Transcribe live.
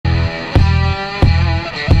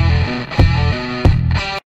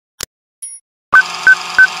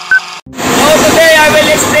I will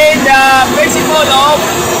explain the principle of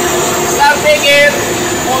starting air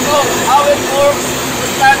motor, how it works to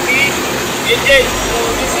start the engine. So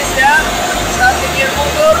this is the starting air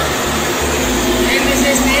motor, and this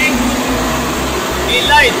is the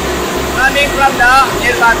inline coming from the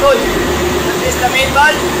air bottle. This is the main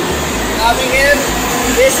valve coming here.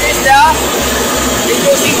 This is the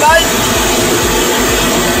reducing valve.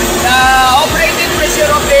 The operating pressure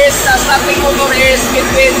of this starting motor is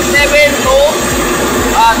between 7 to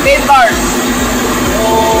 10 bars. So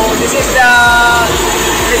this is the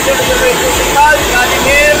pressure of the reducing valve coming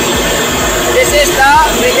here. This is the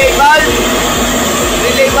relay valve.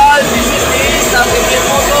 Relay valve. This is the starting gear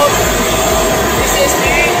motor. This is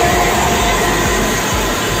the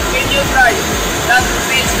engine drive that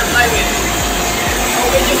rotates the flywheel. So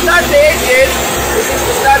when you start the engine, this is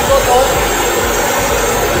the start button.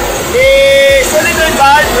 The solenoid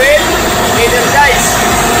valve will energize.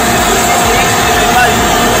 This is the solenoid valve.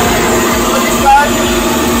 So this valve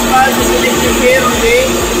is electric here on the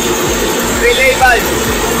relay valve.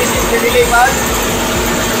 This is the relay valve.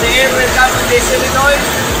 The air will come to the solenoid.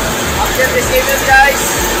 After this energize,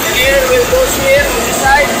 the air will go here on this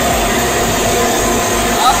side.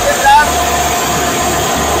 After that,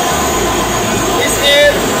 this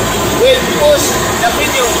air will push the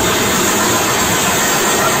pinion.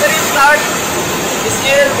 After it starts, this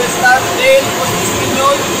air will start then push this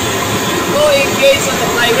pinion to engage on the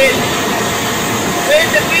flywheel. When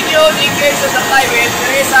the pinion engages on the flywheel,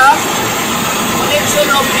 there is a connection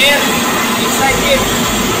of air inside it.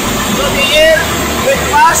 So the air will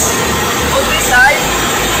pass on this side.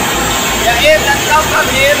 The air that comes from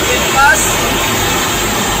here will pass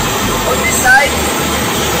on this side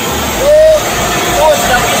to push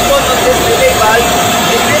the piston of this relay valve.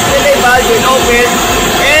 If this relay valve will open,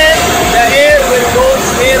 and the air will go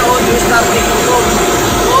here on the starting motor.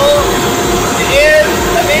 So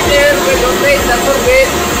the main air will rotate the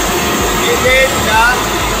turbine, and then the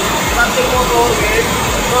starting motor will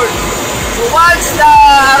turn. So once the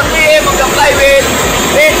RPM of the flywheel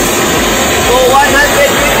reaches to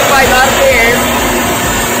 125 RPM,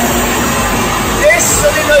 this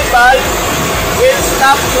solenoid valve will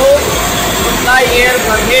stop to supply air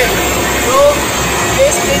from here. So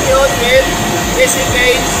this pinion will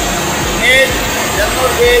disengage and the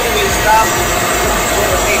turbine will stop to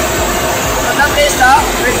rotate. So that is the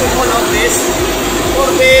principle of this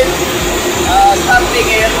turbine starting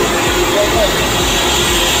air motor.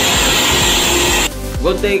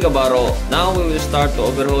 Good day, Kabaro. Now we will start to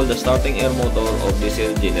overhaul the starting air motor of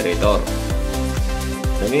diesel generator.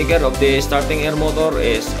 The maker of the starting air motor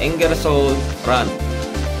is Ingersoll brand.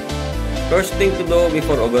 First thing to do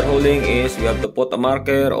before overhauling is we have to put a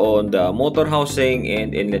marker on the motor housing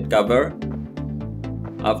and inlet cover.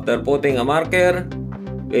 After putting a marker,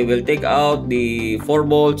 we will take out the 4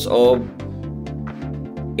 bolts of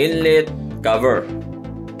inlet cover.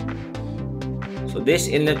 So this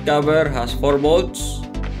inlet cover has 4 bolts.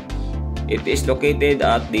 It is located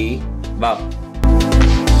at the back.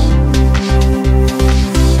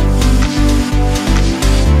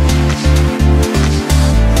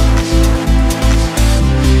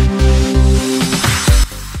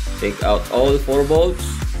 Take out all 4 bolts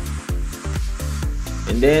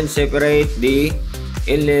and then separate the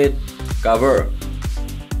inlet cover.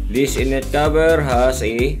 This inlet cover has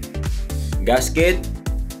a gasket.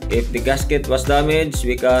 If the gasket was damaged,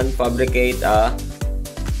 we can fabricate a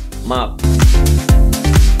map.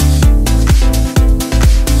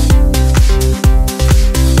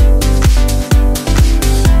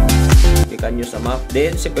 We can use a map.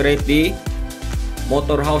 Then separate the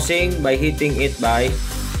motor housing by heating it by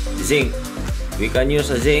zinc. We can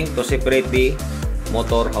use a zinc to separate the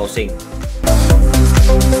motor housing.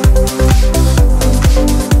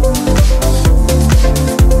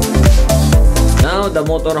 Now the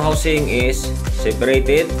motor housing is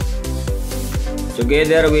separated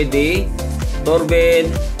together with the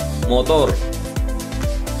turbine motor.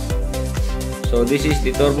 So this is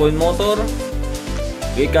the turbine motor.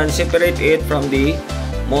 We can separate it from the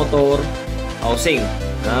motor housing.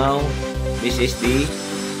 Now this is the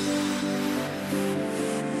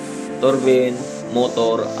turbine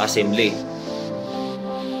motor assembly.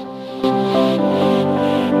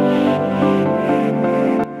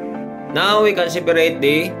 Now we can separate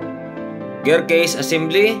the gear case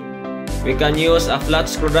assembly. We can use a flat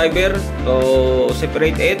screwdriver to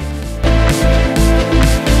separate it.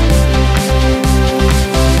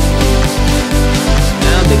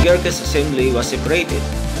 Now the gear case assembly was separated.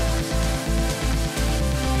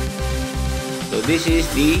 So this is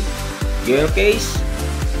the gear case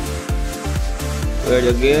where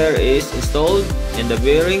the gear is installed and the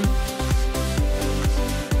bearing.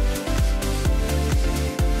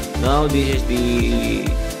 Now this is the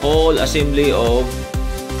whole assembly of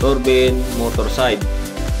turbine motor side.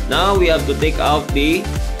 Now we have to take out the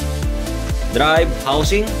drive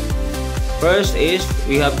housing. First is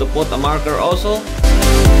we have to put a marker also.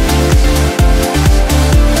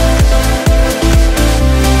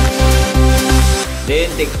 Then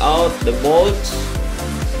take out the bolts.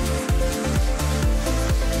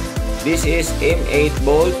 This is M8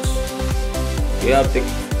 bolts. We have to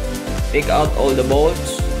take out all the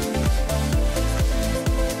bolts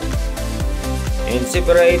and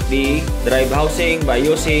separate the drive housing by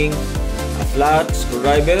using a flat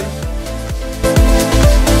screwdriver.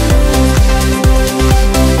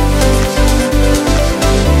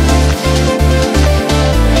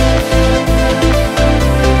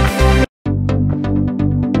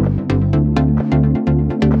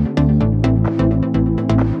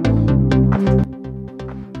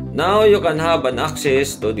 Now you can have an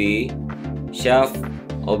access to the shaft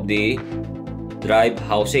of the drive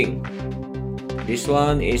housing. This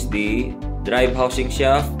one is the drive housing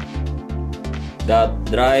shaft that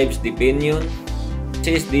drives the pinion.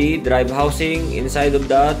 This is the drive housing. Inside of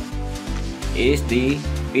that is the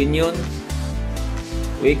pinion.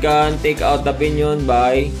 We can take out the pinion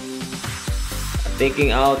by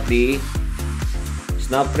taking out the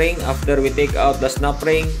snap ring. After we take out the snap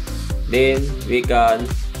ring, then we can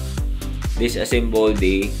disassemble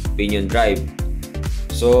the pinion drive.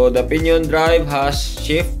 So the pinion drive has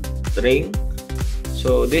shift ring.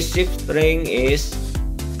 So this shift ring is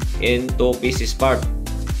in 2 pieces part.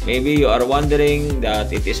 Maybe you are wondering that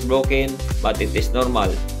it is broken, but it is normal.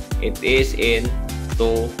 It is in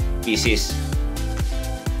 2 pieces.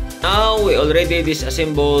 Now we already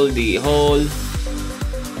disassembled the whole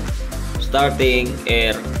starting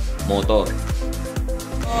air motor.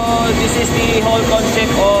 This is the whole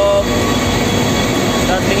concept of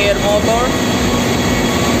starting air motor.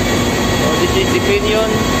 So this is the pinion.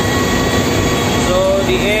 So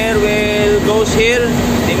the air will goes here,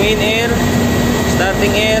 the main air,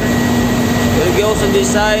 starting air will goes on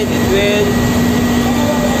this side. It will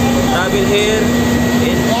travel here.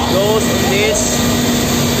 It goes on this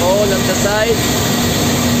hole on the side.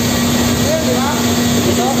 It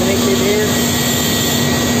is connected here.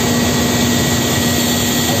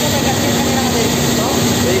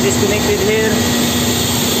 So it is connected here.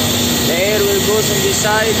 The air will go on this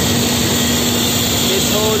side,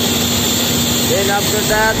 this hole. Then after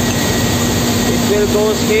that, it will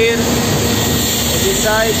go here on this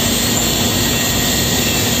side.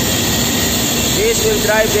 This will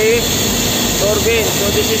drive the turbine. So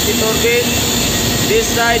this is the turbine. This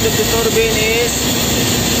side of the turbine is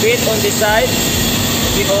fit on this side.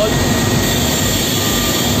 The hole.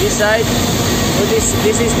 This side. So this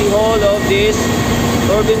is the hole of this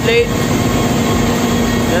turbine blade.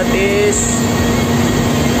 That is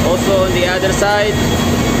also on the other side.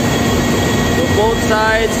 So both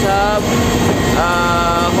sides have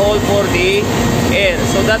a hole for the air.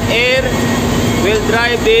 So that air will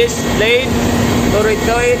drive this blade to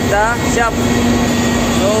rotate the shaft.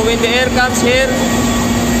 So when the air comes here,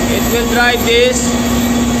 it will drive this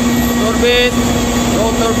turbine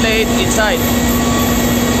rotor blade inside.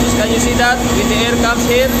 So can you see that? When the air comes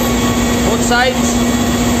here, both sides,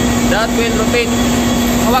 that will rotate.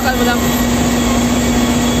 Hawakan mo lang.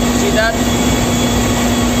 See that?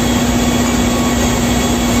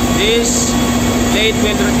 This blade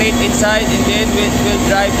will rotate inside and then it will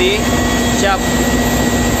drive the shaft.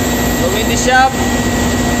 So when the shaft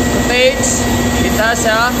rotates, it has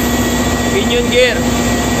a pinion gear.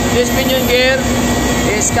 This pinion gear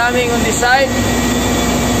is coming on this side.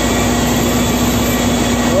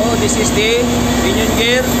 So this is the pinion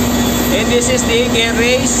gear and this is the gear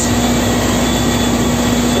race.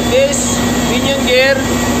 So this pinion gear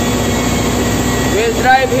will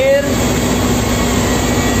drive here.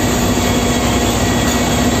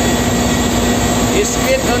 Is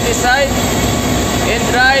fit on this side and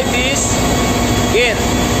drive this gear.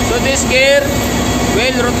 So this gear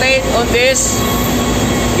will rotate on this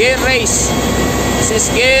gear race. This is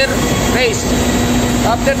gear race.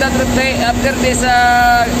 After that rotate, after this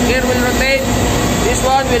gear will rotate, this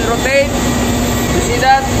one will rotate. You see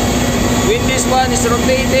that? When this one is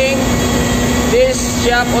rotating, this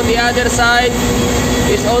shaft on the other side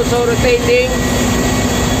is also rotating.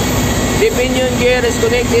 The pinion gear is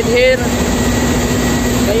connected here.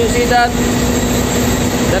 Can you see that?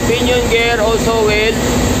 The pinion gear also will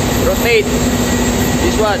rotate.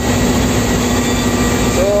 This one.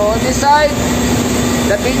 So on this side,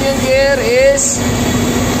 the pinion gear is,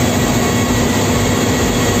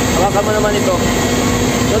 hawakan mo naman ito.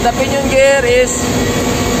 So the pinion gear is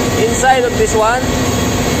inside of this one.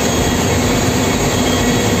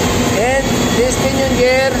 And this pinion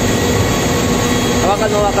gear, hawakan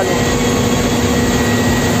mo.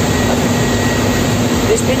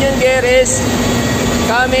 This pinion gear is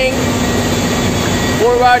coming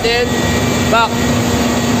forward and back.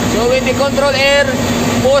 So when the control air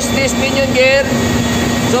push this pinion gear,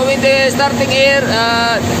 so when the starting air,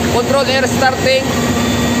 control air starting,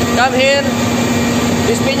 come here,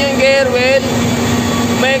 this pinion gear will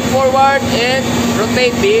make forward and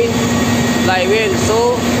rotate the flywheel.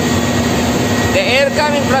 So the air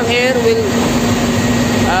coming from here will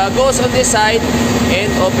goes on this side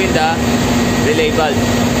and open the relay valve.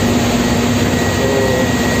 So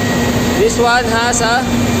this one has a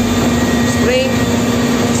spring.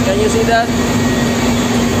 Can you see that?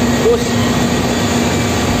 Push.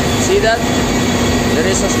 See that? There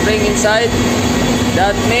is a spring inside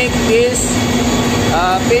that make this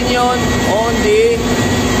pinion on the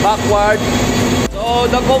backward. So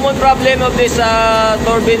the common problem of this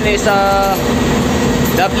turbine is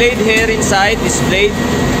the blade here inside, this blade,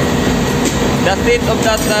 the teeth of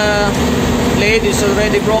that blade is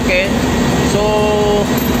already broken. So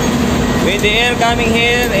when the air coming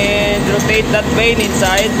here and rotate that vane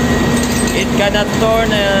inside, it cannot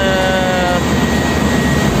turn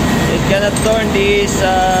this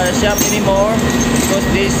shaft anymore, because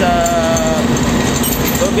this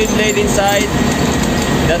turbine blade inside,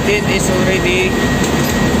 the teeth is already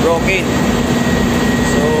broken.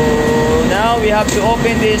 So now we have to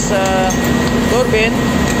open this turbine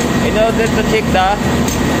in order to check the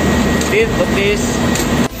teeth of this.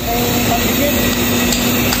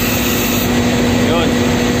 Yun.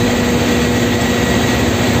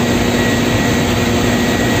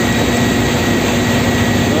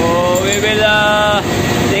 So we will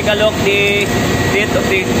take a look the teeth of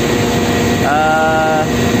the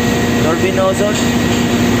turbine nozzle.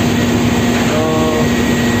 So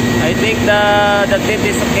I think the teeth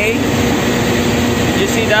is okay. You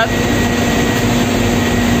see that?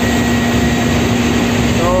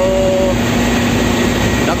 So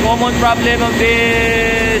the common problem of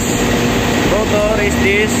this rotor is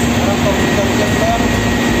this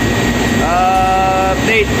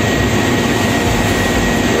blade.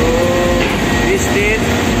 So this teeth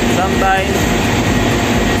sometimes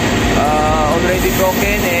already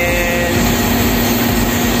broken and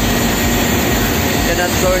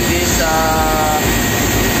cannot turn this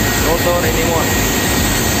rotor anymore.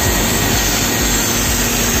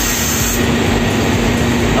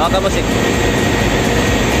 Nakakamasik.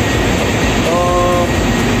 So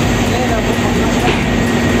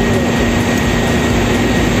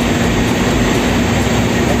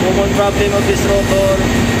the common problem of this rotor,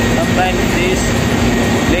 sometimes this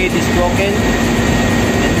blade is broken,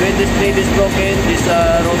 and when this blade is broken, this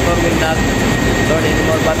rotor will not turn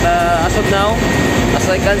anymore. But as of now, as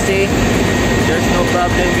I can see, there's no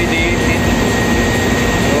problem with the teeth.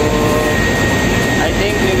 So I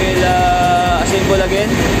think we will assemble again.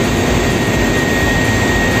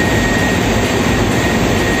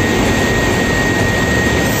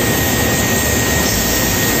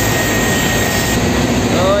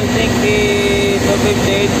 So I think the turbine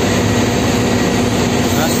blade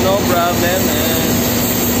has no problem, and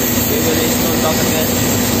we will install back again.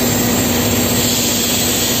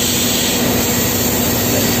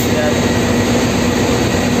 Let's see that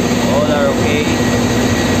all are okay,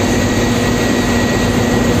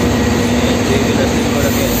 and we will assemble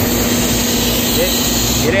again. Yes,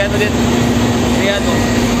 irihan mo din. Irihan mo.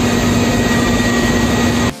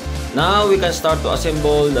 Now we can start to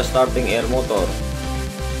assemble the starting air motor.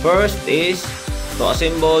 First is to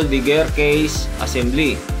assemble the gear case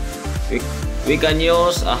assembly. We can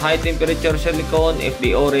use a high temperature silicone if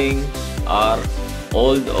the O-rings are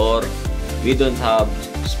old or we don't have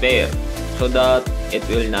spare, so that it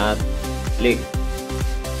will not leak.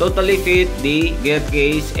 Totally fit the gear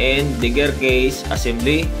case and the gear case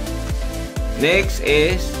assembly. Next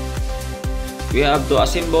is we have to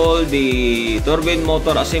assemble the turbine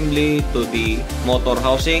motor assembly to the motor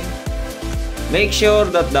housing. Make sure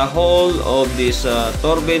that the hole of this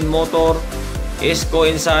turbine motor is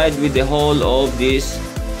coincide with the hole of this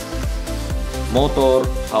motor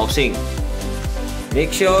housing.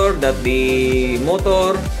 Make sure that the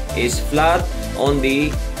motor is flat on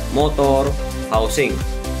the motor housing.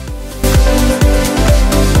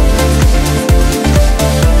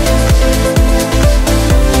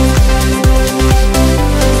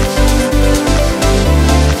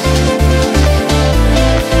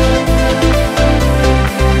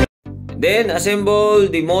 Then assemble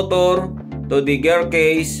the motor to the gear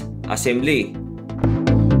case assembly.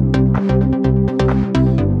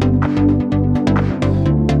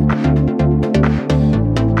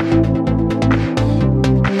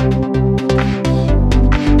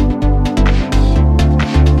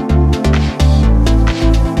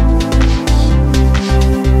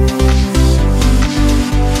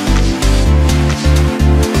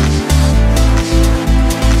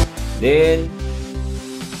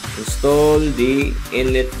 the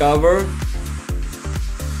inlet cover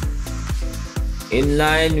in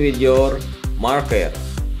line with your marker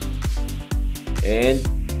and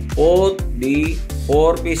put the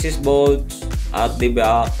 4 pieces bolts at the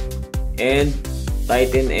back and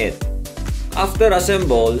tighten it. After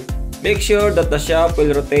assemble, make sure that the shaft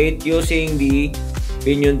will rotate using the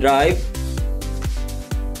pinion drive.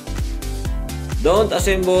 Don't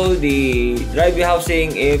assemble the drive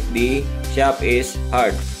housing if the shaft is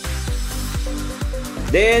hard.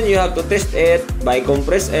 Then you have to test it by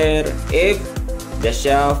compress air if the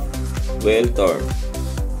shaft will turn.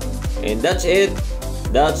 And that's it.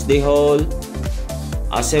 That's the whole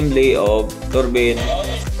assembly of turbine.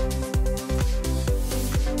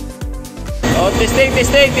 Oh, testing.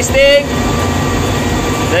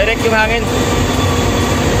 Direct yung hangin.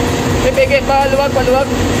 Pipigit, paluwag.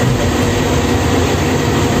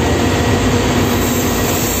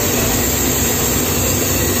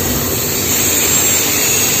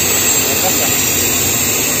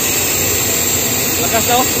 Lakas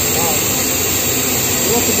na oh.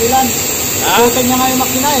 Sibulan. Ikutan niya nga yung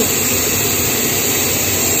makina eh.